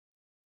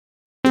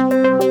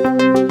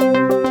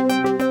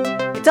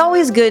It's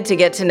always good to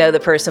get to know the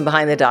person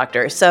behind the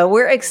doctor, so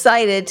we're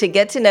excited to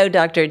get to know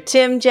Dr.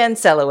 Tim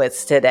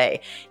Jancelewicz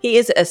today. He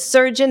is a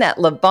surgeon at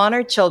Le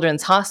Bonheur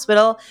Children's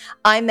Hospital.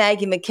 I'm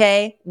Maggie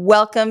McKay.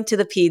 Welcome to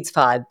the Peds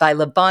Pod by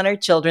Le Bonheur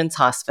Children's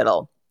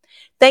Hospital.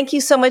 Thank you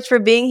so much for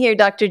being here,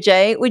 Dr.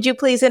 J. Would you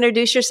please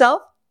introduce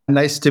yourself?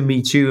 Nice to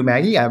meet you,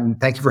 Maggie.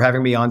 Thank you for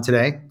having me on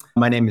today.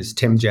 My name is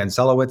Tim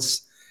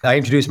Jancelewicz. I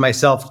introduce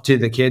myself to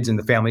the kids and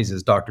the families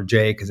as Dr.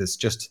 J because it's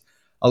just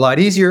a lot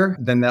easier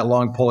than that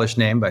long Polish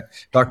name. But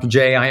Dr.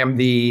 J, I am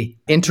the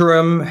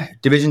interim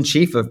division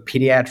chief of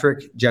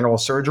pediatric general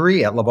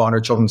surgery at Le Bonheur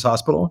Children's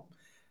Hospital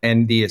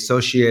and the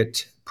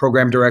associate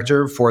program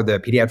director for the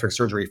Pediatric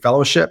Surgery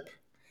Fellowship.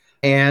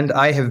 And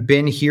I have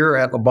been here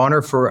at Le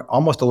Bonheur for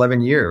almost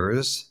 11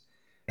 years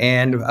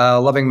and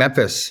loving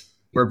Memphis.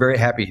 We're very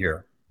happy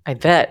here. I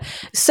bet.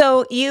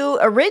 So you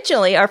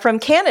originally are from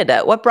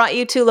Canada. What brought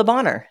you to Le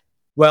Bonheur?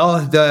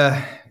 Well,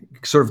 the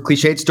sort of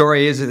cliched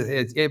story is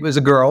it was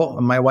a girl.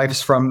 My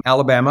wife's from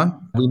Alabama.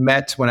 We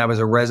met when I was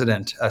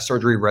a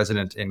surgery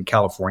resident in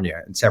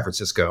California, in San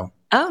Francisco.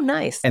 Oh,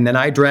 nice. And then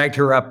I dragged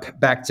her up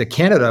back to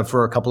Canada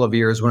for a couple of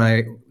years when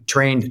I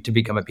trained to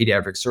become a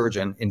pediatric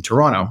surgeon in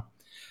Toronto.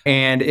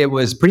 And it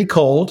was pretty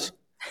cold.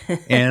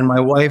 And my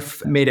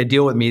wife made a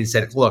deal with me and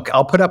said, look,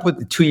 I'll put up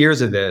with 2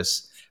 years of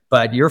this,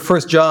 but your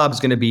first job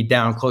is going to be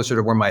down closer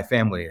to where my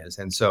family is.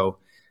 And so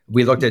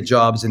we looked at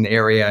jobs in the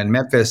area, and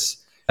Memphis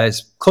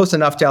is close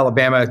enough to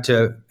Alabama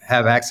to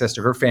have access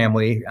to her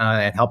family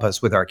and help us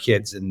with our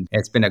kids. And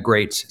it's been a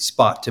great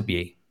spot to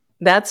be.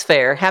 That's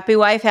fair. Happy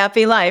wife,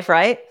 happy life,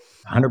 right?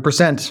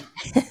 100%.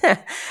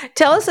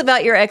 Tell us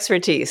about your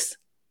expertise.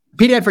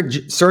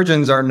 Pediatric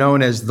surgeons are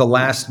known as the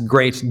last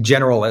great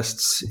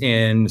generalists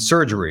in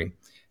surgery,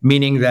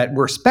 meaning that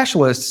we're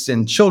specialists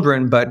in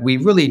children, but we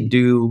really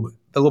do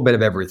a little bit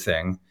of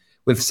everything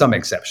with some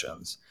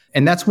exceptions.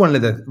 And that's one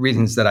of the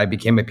reasons that I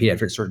became a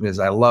pediatric surgeon is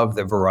I love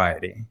the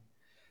variety.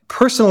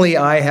 Personally,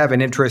 I have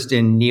an interest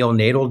in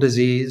neonatal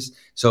disease,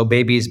 so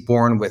babies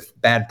born with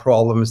bad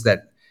problems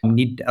that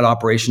need an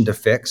operation to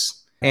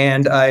fix.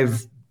 And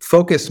I've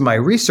focused my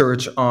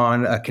research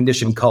on a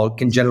condition called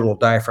congenital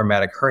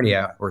diaphragmatic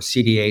hernia, or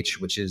CDH,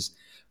 which is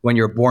when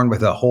you're born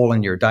with a hole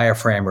in your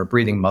diaphragm or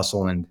breathing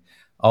muscle and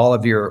all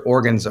of your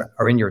organs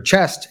are in your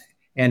chest,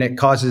 and it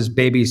causes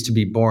babies to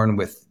be born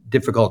with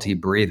difficulty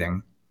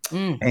breathing.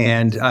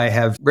 And I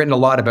have written a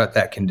lot about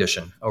that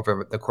condition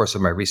over the course of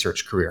my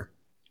research career.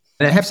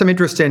 And I have some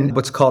interest in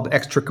what's called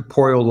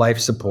extracorporeal life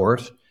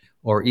support,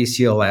 or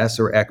ECLS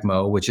or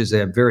ECMO, which is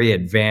a very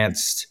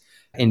advanced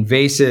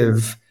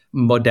invasive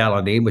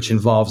modality which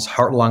involves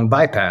heart-lung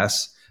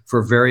bypass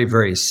for very,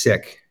 very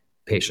sick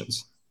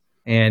patients.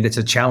 And it's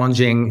a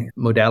challenging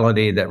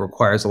modality that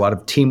requires a lot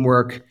of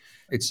teamwork.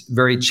 It's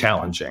very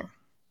challenging.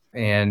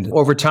 And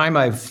over time,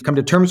 I've come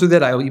to terms with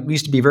it. I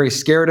used to be very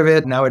scared of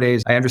it.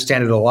 Nowadays, I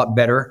understand it a lot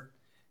better.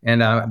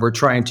 And we're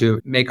trying to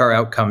make our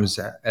outcomes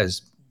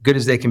as good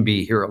as they can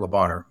be here at Le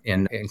Bonheur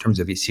in terms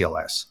of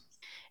ECLS.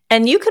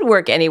 And you could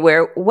work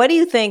anywhere. What do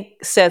you think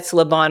sets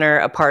Le Bonheur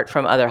apart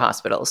from other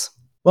hospitals?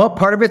 Well,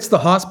 part of it's the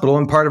hospital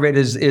and part of it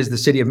is the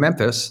city of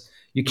Memphis.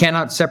 You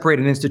cannot separate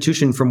an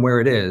institution from where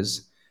it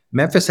is.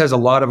 Memphis has a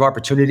lot of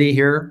opportunity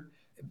here.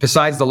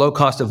 Besides the low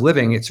cost of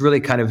living, it's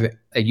really kind of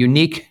a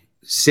unique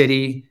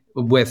city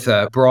with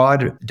a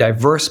broad,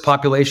 diverse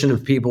population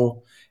of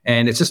people.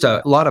 And it's just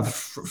a lot of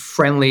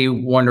friendly,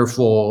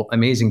 wonderful,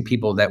 amazing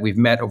people that we've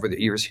met over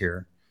the years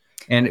here.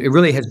 And it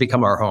really has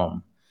become our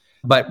home.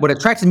 But what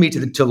attracted me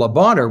to Le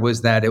Bonheur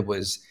was that it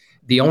was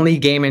the only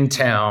game in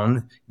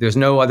town. There's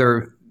no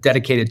other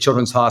dedicated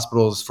children's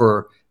hospitals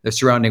for the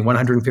surrounding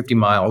 150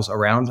 miles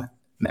around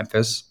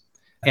Memphis.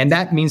 And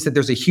that means that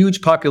there's a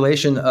huge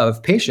population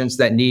of patients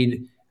that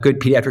need good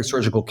pediatric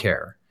surgical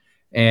care.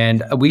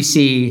 And we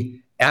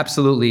see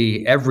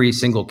absolutely every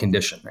single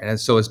condition. And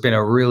so it's been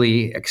a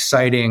really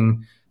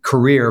exciting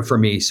career for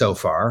me so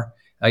far.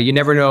 You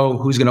never know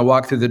who's going to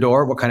walk through the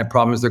door, what kind of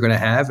problems they're going to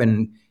have,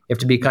 and you have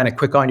to be kind of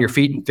quick on your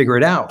feet and figure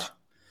it out.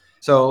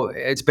 So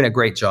it's been a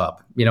great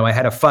job. You know, I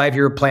had a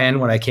 5-year plan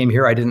when I came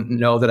here. I didn't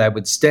know that I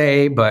would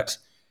stay, but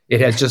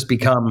it has just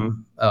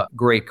become a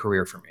great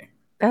career for me.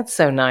 That's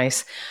so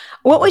nice.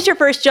 What was your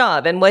first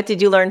job and what did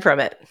you learn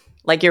from it?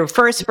 Like your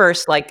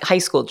first like high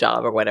school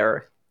job or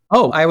whatever?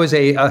 Oh, I was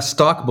a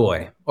stock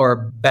boy or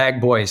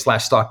bag boy /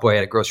 stock boy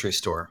at a grocery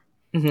store.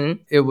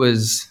 Mm-hmm. It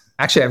was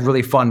actually, I have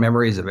really fond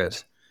memories of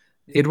it.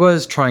 It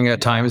was trying at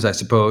times, I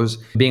suppose.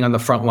 Being on the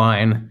front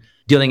line,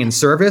 dealing in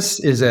service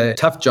is a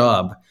tough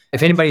job.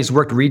 If anybody's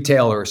worked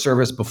retail or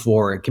service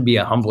before, it can be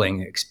a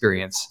humbling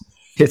experience.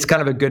 It's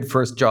kind of a good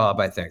first job,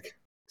 I think.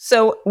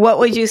 So what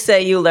would you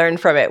say you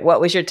learned from it?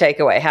 What was your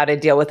takeaway? How to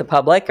deal with the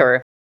public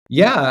or?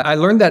 Yeah, I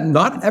learned that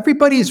not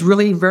everybody is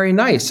really very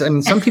nice. I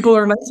mean, some people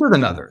are nicer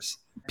than others.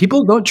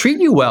 People don't treat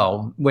you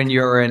well when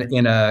you're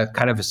in a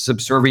kind of a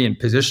subservient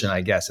position,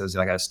 I guess, as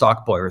like a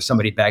stock boy or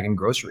somebody bagging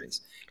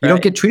groceries. You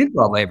don't get treated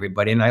well by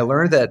everybody. And I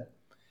learned that,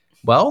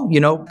 well,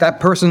 that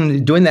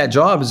person doing that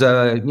job is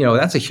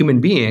that's a human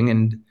being,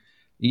 and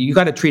you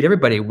got to treat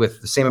everybody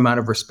with the same amount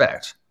of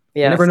respect.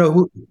 You Yes. never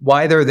know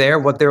why they're there,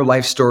 what their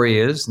life story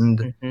is.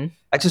 And Hmm.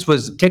 I just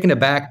was taken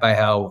aback by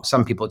how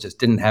some people just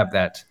didn't have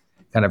that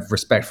kind of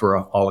respect for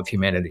all of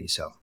humanity.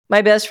 So,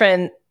 My best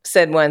friend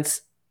said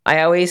once,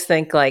 I always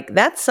think like,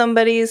 that's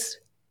somebody's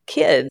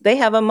kid. They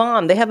have a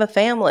mom, they have a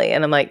family.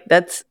 And I'm like,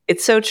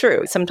 it's so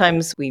true.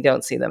 Sometimes we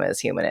don't see them as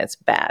human. It's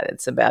bad.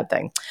 It's a bad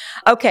thing.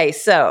 Okay.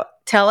 So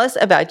tell us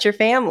about your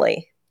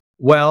family.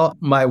 well,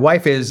 my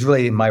wife is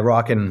really my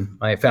rock and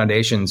my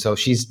foundation. So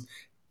she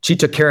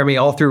took care of me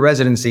all through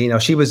residency.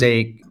 She was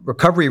a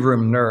recovery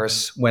room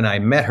nurse when I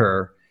met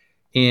her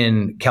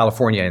in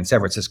California, in San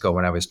Francisco,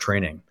 when I was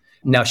training.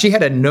 Now, she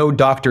had a no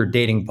doctor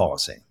dating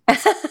policy.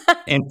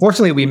 And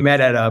fortunately, we met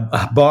at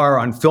a bar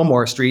on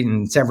Fillmore Street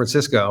in San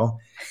Francisco.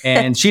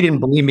 And she didn't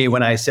believe me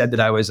when I said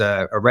that I was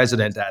a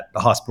resident at the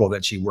hospital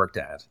that she worked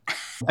at,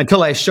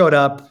 until I showed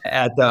up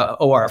at the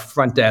OR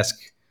front desk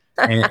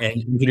and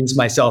introduced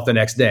myself the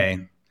next day.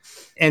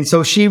 And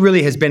so she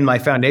really has been my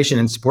foundation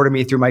and supported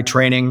me through my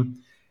training.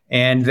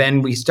 And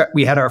then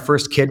we had our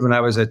first kid when I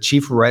was a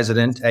chief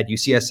resident at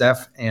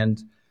UCSF.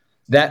 And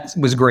that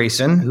was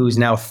Grayson, who's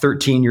now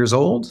 13 years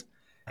old.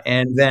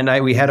 And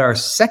then we had our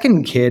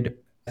second kid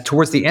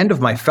towards the end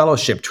of my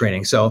fellowship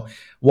training. So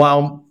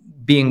while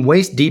being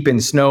waist deep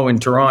in snow in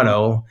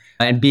Toronto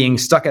and being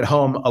stuck at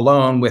home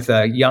alone with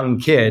a young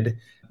kid,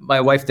 my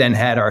wife then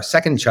had our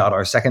second child,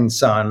 our second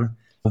son,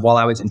 while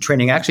I was in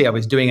training. Actually, I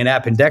was doing an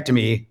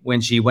appendectomy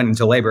when she went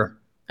into labor.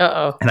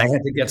 Uh-oh. And I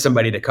had to get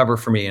somebody to cover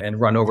for me and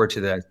run over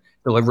to the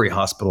delivery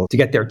hospital to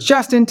get there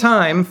just in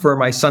time for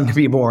my son to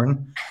be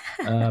born.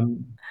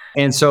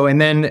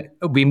 And then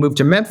we moved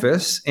to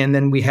Memphis, and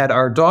then we had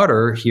our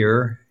daughter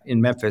here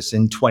in Memphis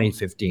in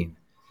 2015,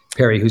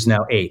 Perry, who's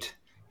now 8.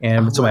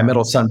 And so my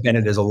middle son,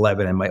 Bennett, is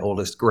 11, and my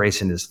oldest,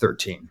 Grayson, is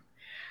 13.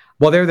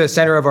 Well, they're the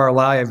center of our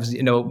lives.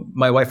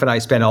 My wife and I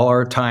spend all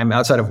our time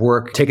outside of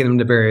work, taking them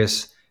to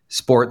various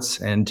sports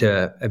and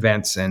to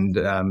events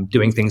and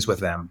doing things with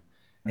them.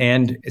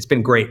 And it's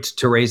been great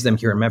to raise them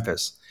here in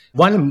Memphis.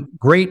 One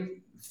great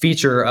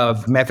feature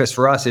of Memphis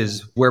for us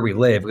is where we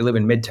live. We live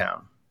in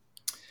Midtown.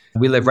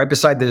 We live right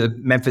beside the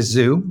Memphis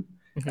Zoo,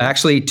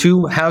 actually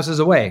 2 houses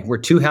away. We're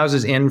 2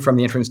 houses in from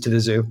the entrance to the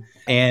zoo.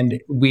 And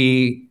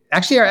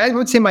I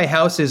would say my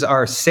house is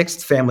our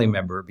 6th family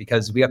member,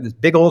 because we have this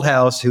big old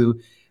house who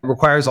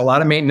requires a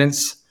lot of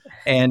maintenance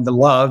and the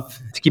love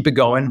to keep it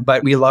going.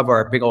 But we love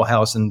our big old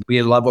house, and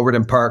we love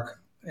Overton Park,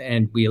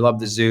 and we love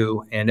the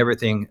zoo and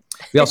everything.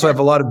 We also have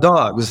a lot of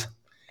dogs.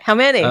 How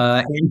many?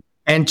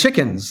 And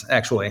chickens,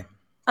 actually.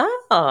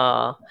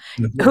 Oh,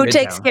 who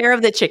takes care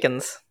of the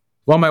chickens?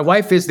 Well, my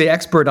wife is the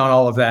expert on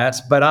all of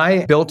that, but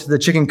I built the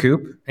chicken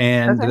coop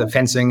and the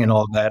fencing and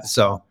all of that.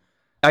 So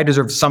I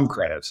deserve some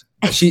credit.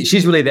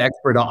 She's really the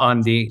expert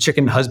on the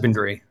chicken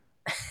husbandry.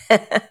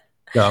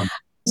 So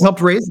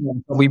helped raise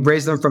them. We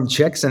raised them from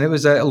chicks, and it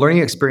was a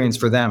learning experience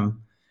for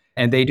them.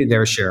 And they do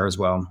their share as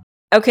well.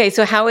 Okay,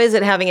 so how is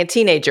it having a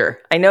teenager?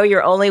 I know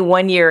you're only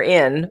 1 year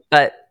in,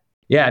 but...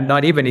 Yeah,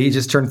 not even. He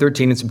just turned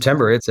 13 in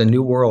September. It's a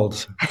new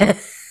world.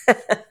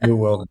 New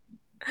world.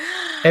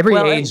 Every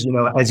age,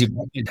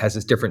 it has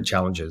its different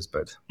challenges,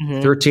 but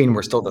 13,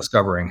 we're still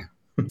discovering.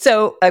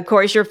 So, of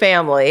course, your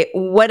family.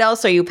 What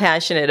else are you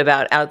passionate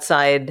about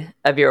outside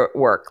of your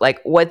work?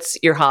 Like, what's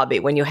your hobby?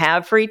 When you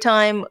have free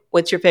time,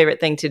 what's your favorite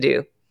thing to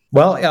do?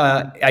 Well,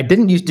 I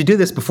didn't used to do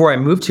this before I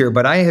moved here,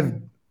 but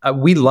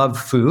we love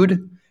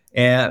food,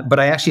 but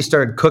I actually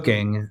started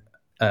cooking.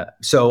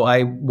 So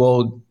I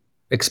will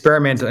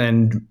experiment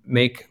and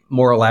make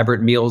more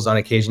elaborate meals on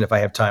occasion if I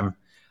have time.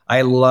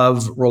 I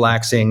love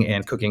relaxing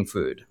and cooking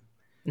food.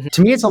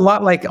 To me, it's a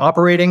lot like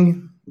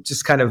operating,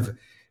 just kind of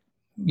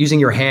using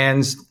your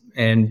hands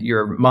and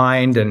your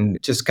mind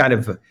and just kind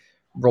of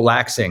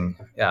relaxing.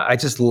 I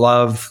just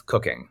love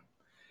cooking.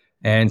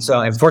 And so,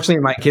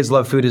 unfortunately, my kids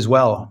love food as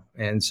well.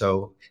 And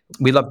so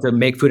we love to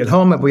make food at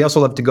home, but we also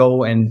love to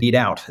go and eat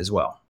out as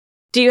well.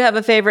 Do you have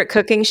a favorite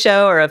cooking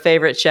show or a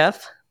favorite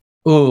chef?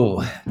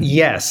 Oh,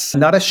 yes.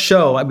 Not a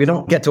show. We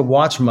don't get to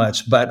watch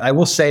much, but I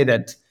will say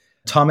that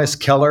Thomas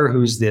Keller,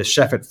 who's the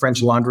chef at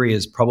French Laundry,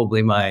 is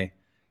probably my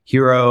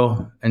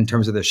hero in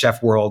terms of the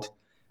chef world.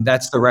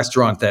 That's the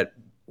restaurant that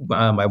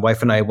my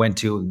wife and I went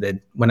to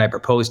when I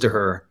proposed to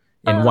her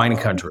in wine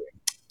country.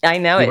 I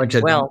know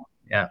it well.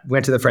 Yeah, we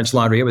went to the French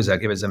Laundry. It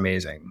was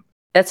amazing.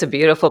 That's a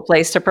beautiful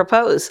place to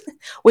propose.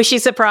 Was she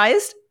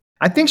surprised?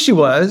 I think she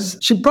was.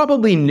 She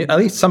probably knew, at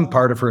least some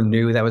part of her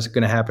knew that was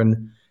going to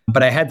happen.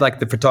 But I had like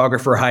the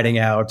photographer hiding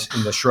out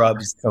in the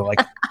shrubs to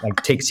like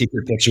take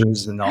secret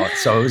pictures and all.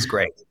 So it was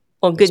great.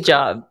 Well, good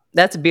job.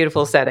 That's a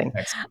beautiful setting.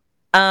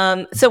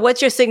 So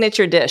what's your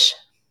signature dish?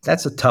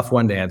 That's a tough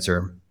one to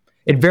answer.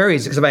 It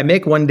varies, because if I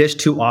make one dish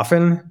too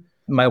often,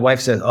 my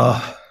wife says,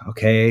 oh,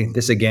 okay,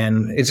 this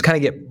again. It's kind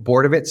of get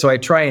bored of it. So I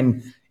try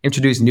and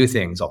introduce new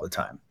things all the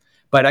time.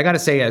 But I got to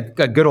say a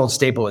good old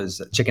staple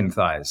is chicken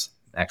thighs,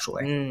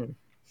 actually.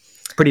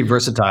 It's pretty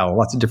versatile.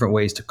 Lots of different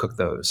ways to cook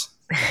those.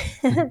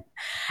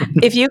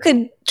 If you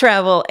could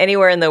travel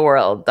anywhere in the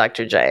world,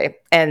 Dr. J,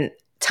 and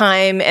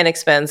time and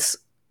expense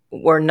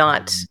were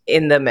not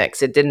in the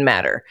mix, it didn't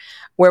matter,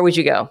 where would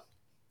you go?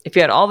 If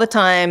you had all the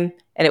time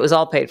and it was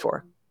all paid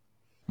for?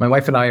 My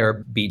wife and I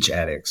are beach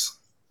addicts.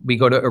 We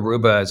go to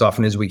Aruba as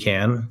often as we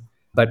can,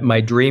 but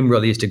my dream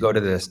really is to go to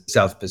the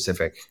South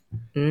Pacific,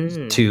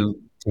 to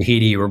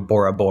Tahiti or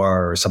Bora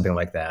Bora or something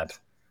like that.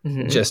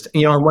 Just,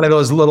 one of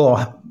those little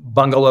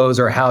bungalows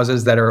or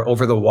houses that are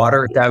over the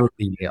water. That would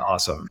be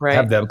awesome. Right.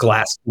 Have the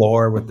glass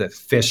floor with the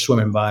fish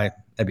swimming by.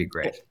 That'd be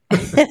great.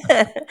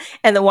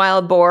 And the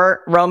wild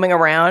boar roaming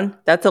around.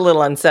 That's a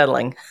little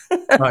unsettling.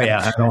 Oh, yeah.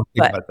 I don't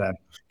think about that.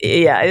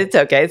 Yeah, it's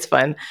okay. It's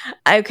fun.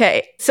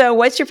 Okay. So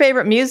what's your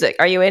favorite music?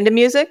 Are you into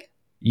music?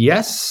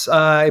 Yes,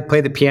 I play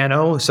the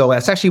piano. So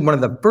that's actually one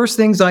of the first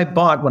things I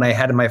bought when I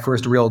had my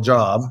first real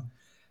job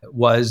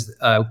was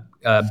a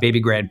baby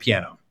grand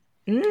piano.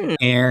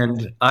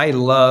 And I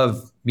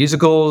love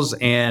musicals.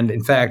 And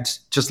in fact,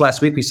 just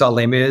last week we saw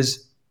Les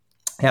Mis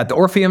at the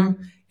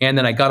Orpheum. And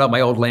then I got out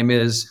my old Les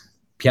Mis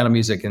piano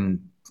music and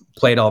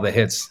played all the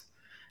hits.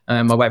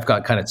 My wife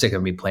got kind of sick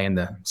of me playing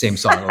the same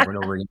song over and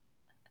over again.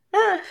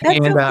 That's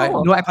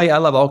so cool. I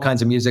love all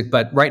kinds of music,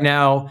 but right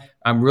now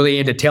I'm really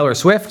into Taylor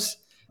Swift,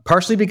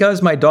 partially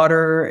because my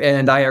daughter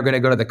and I are going to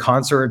go to the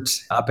concert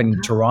up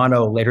in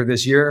Toronto later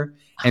this year.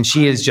 And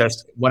she is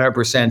just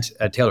 100%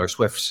 a Taylor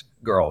Swift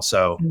girl.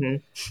 So,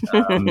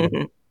 so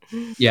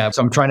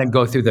I'm trying to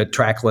go through the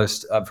track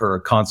list of her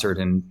concert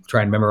and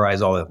try and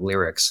memorize all the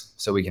lyrics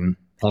so we can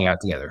hang out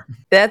together.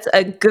 That's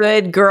a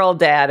good girl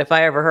dad, if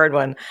I ever heard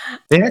one.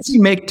 They actually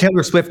make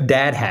Taylor Swift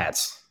dad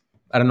hats.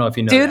 I don't know if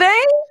you know. Do that.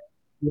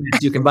 they?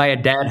 Yes, you can buy a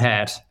dad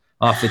hat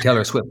off the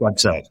Taylor Swift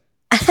website.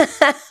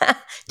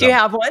 Do you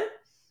have one?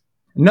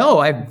 No,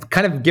 I've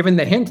kind of given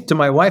the hint to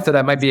my wife that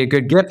that might be a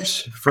good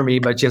gift for me,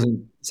 but she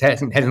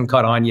hasn't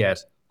caught on yet.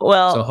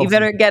 Well, So you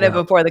better get it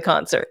before the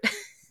concert.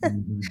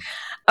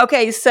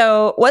 Okay,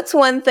 so what's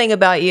one thing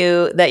about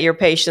you that your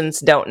patients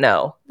don't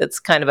know that's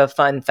kind of a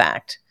fun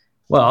fact?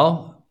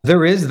 Well,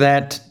 there is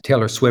that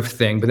Taylor Swift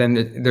thing, but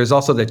then there's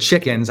also the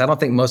chickens. I don't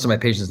think most of my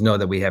patients know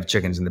that we have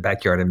chickens in the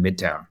backyard in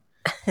Midtown.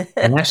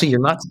 And actually, you're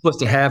not supposed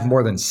to have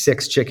more than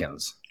 6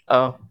 chickens.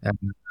 Oh.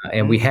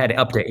 And we had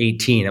up to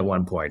 18 at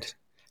one point.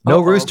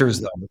 No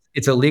roosters, though.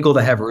 It's illegal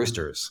to have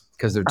roosters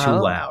because they're too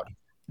loud.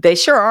 They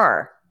sure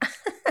are.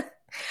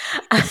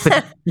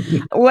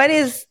 What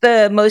is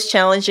the most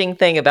challenging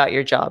thing about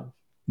your job?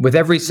 With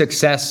every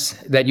success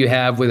that you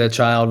have with a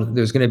child,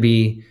 there's going to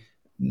be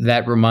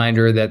that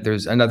reminder that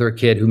there's another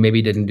kid who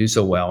maybe didn't do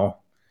so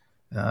well.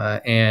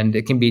 And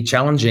it can be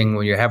challenging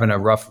when you're having a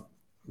rough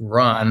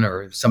run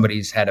or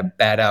somebody's had a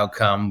bad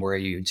outcome where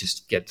you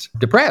just get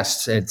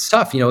depressed. It's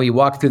tough. You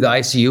walk through the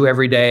ICU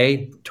every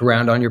day to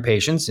round on your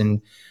patients,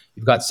 and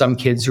you've got some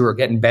kids who are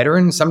getting better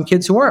and some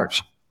kids who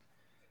aren't.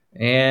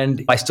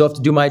 And I still have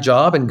to do my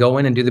job and go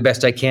in and do the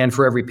best I can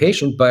for every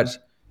patient. But,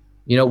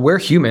 we're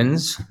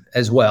humans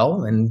as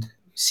well. And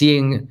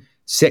seeing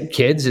sick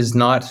kids is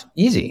not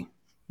easy.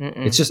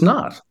 It's just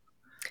not.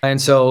 And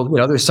so,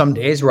 there's some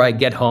days where I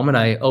get home and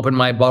I open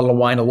my bottle of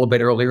wine a little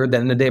bit earlier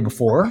than the day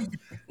before.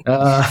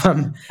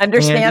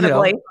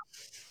 Understandably.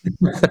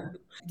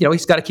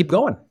 He's got to keep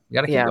going. You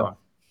got to keep going.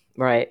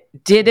 Right.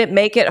 Did it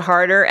make it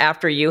harder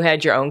after you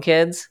had your own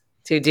kids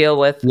to deal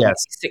with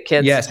sick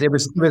kids? Yes, it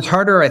was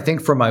harder, I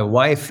think, for my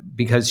wife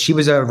because she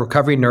was a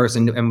recovery nurse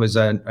and was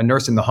a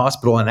nurse in the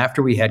hospital. And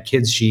after we had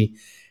kids, she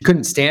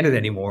couldn't stand it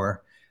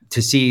anymore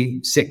to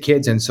see sick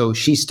kids. And so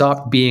she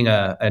stopped being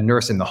a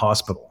nurse in the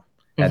hospital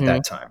at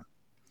that time.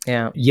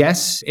 Yeah.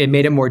 Yes, it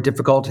made it more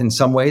difficult in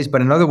some ways, but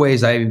in other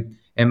ways, I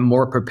am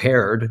more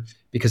prepared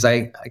because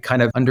I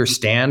kind of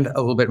understand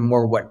a little bit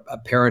more what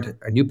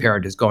a new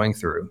parent is going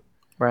through.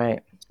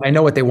 Right. I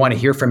know what they want to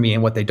hear from me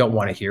and what they don't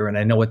want to hear, and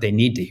I know what they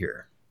need to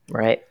hear.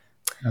 Right.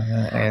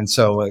 And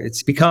so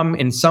it's become,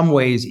 in some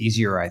ways,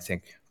 easier, I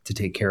think, to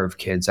take care of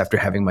kids after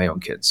having my own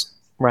kids.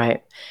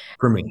 Right.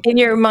 For me. In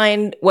your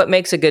mind, what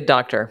makes a good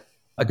doctor?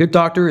 A good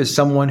doctor is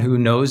someone who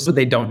knows what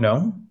they don't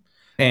know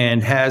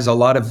and has a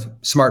lot of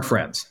smart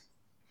friends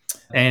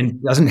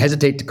and doesn't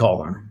hesitate to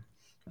call them.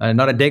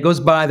 Not a day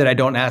goes by that I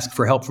don't ask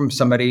for help from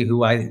somebody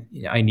who I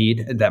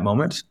need at that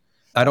moment.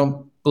 I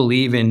don't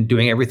believe in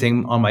doing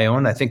everything on my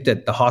own. I think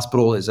that the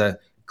hospital is a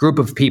group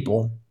of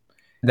people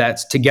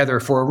that's together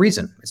for a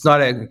reason. It's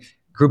not a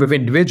group of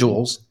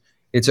individuals.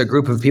 It's a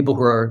group of people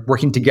who are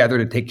working together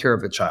to take care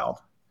of the child.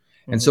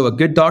 And so a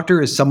good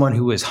doctor is someone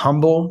who is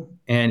humble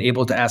and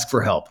able to ask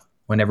for help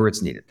whenever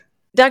it's needed.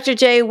 Dr.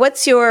 J,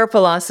 what's your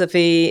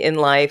philosophy in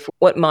life?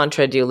 What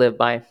mantra do you live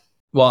by?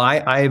 Well,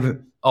 I've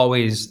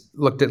always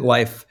looked at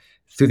life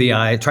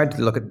tried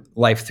to look at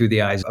life through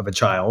the eyes of a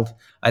child.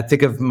 I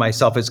think of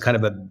myself as kind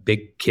of a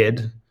big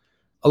kid.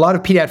 A lot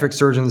of pediatric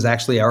surgeons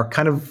actually are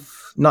kind of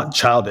not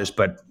childish,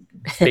 but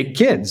big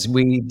kids.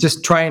 We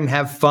just try and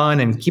have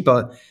fun and keep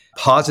a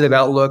positive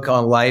outlook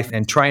on life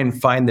and try and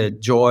find the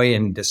joy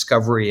and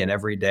discovery in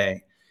every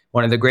day.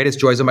 One of the greatest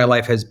joys of my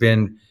life has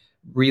been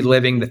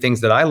reliving the things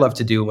that I loved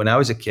to do when I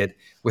was a kid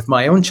with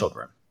my own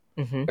children.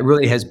 It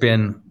really has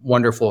been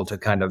wonderful to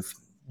kind of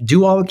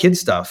do all the kid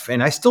stuff.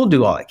 And I still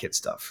do all that kid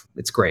stuff.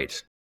 It's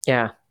great.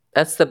 Yeah,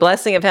 that's the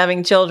blessing of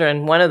having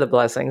children. One of the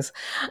blessings.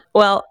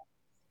 Well,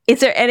 Is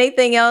there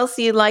anything else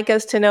you'd like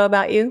us to know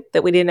about you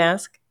that we didn't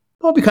ask?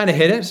 Well, we kind of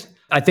hit it.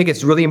 I think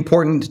it's really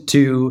important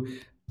to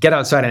get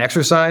outside and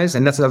exercise,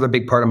 and that's another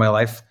big part of my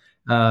life.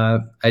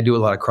 I do a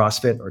lot of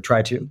CrossFit, or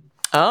try to.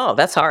 Oh,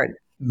 that's hard.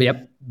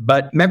 Yep.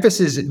 But Memphis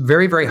is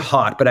very, very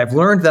hot, but I've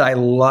learned that I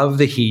love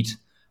the heat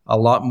a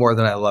lot more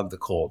than I love the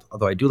cold,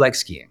 although I do like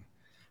skiing.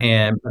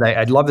 But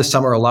I love the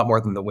summer a lot more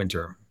than the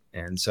winter.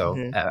 And so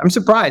I'm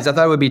surprised. I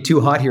thought it would be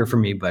too hot here for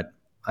me, but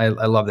I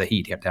love the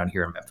heat down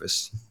here in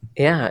Memphis.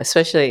 Yeah,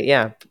 especially,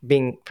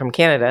 being from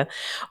Canada.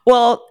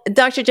 Well,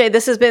 Dr. J,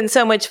 this has been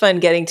so much fun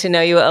getting to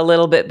know you a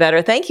little bit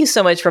better. Thank you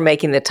so much for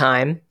making the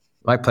time.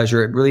 My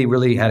pleasure. It really,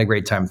 really had a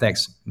great time.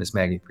 Thanks, Miss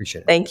Maggie.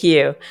 Appreciate it. Thank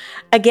you.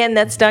 Again,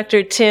 that's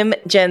Dr. Tim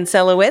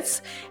Jancelewicz,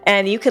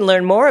 and you can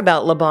learn more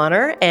about Le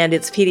Bonheur and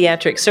its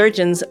pediatric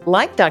surgeons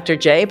like Dr.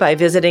 J by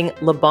visiting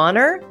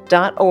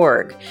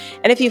lebonheur.org.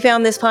 And if you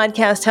found this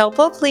podcast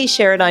helpful, please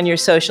share it on your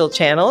social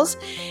channels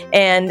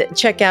and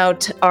check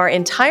out our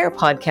entire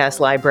podcast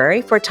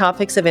library for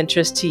topics of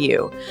interest to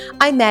you.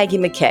 I'm Maggie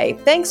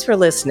McKay. Thanks for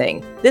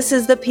listening. This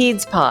is the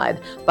Peds Pod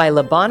by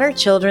Le Bonheur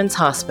Children's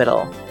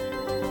Hospital.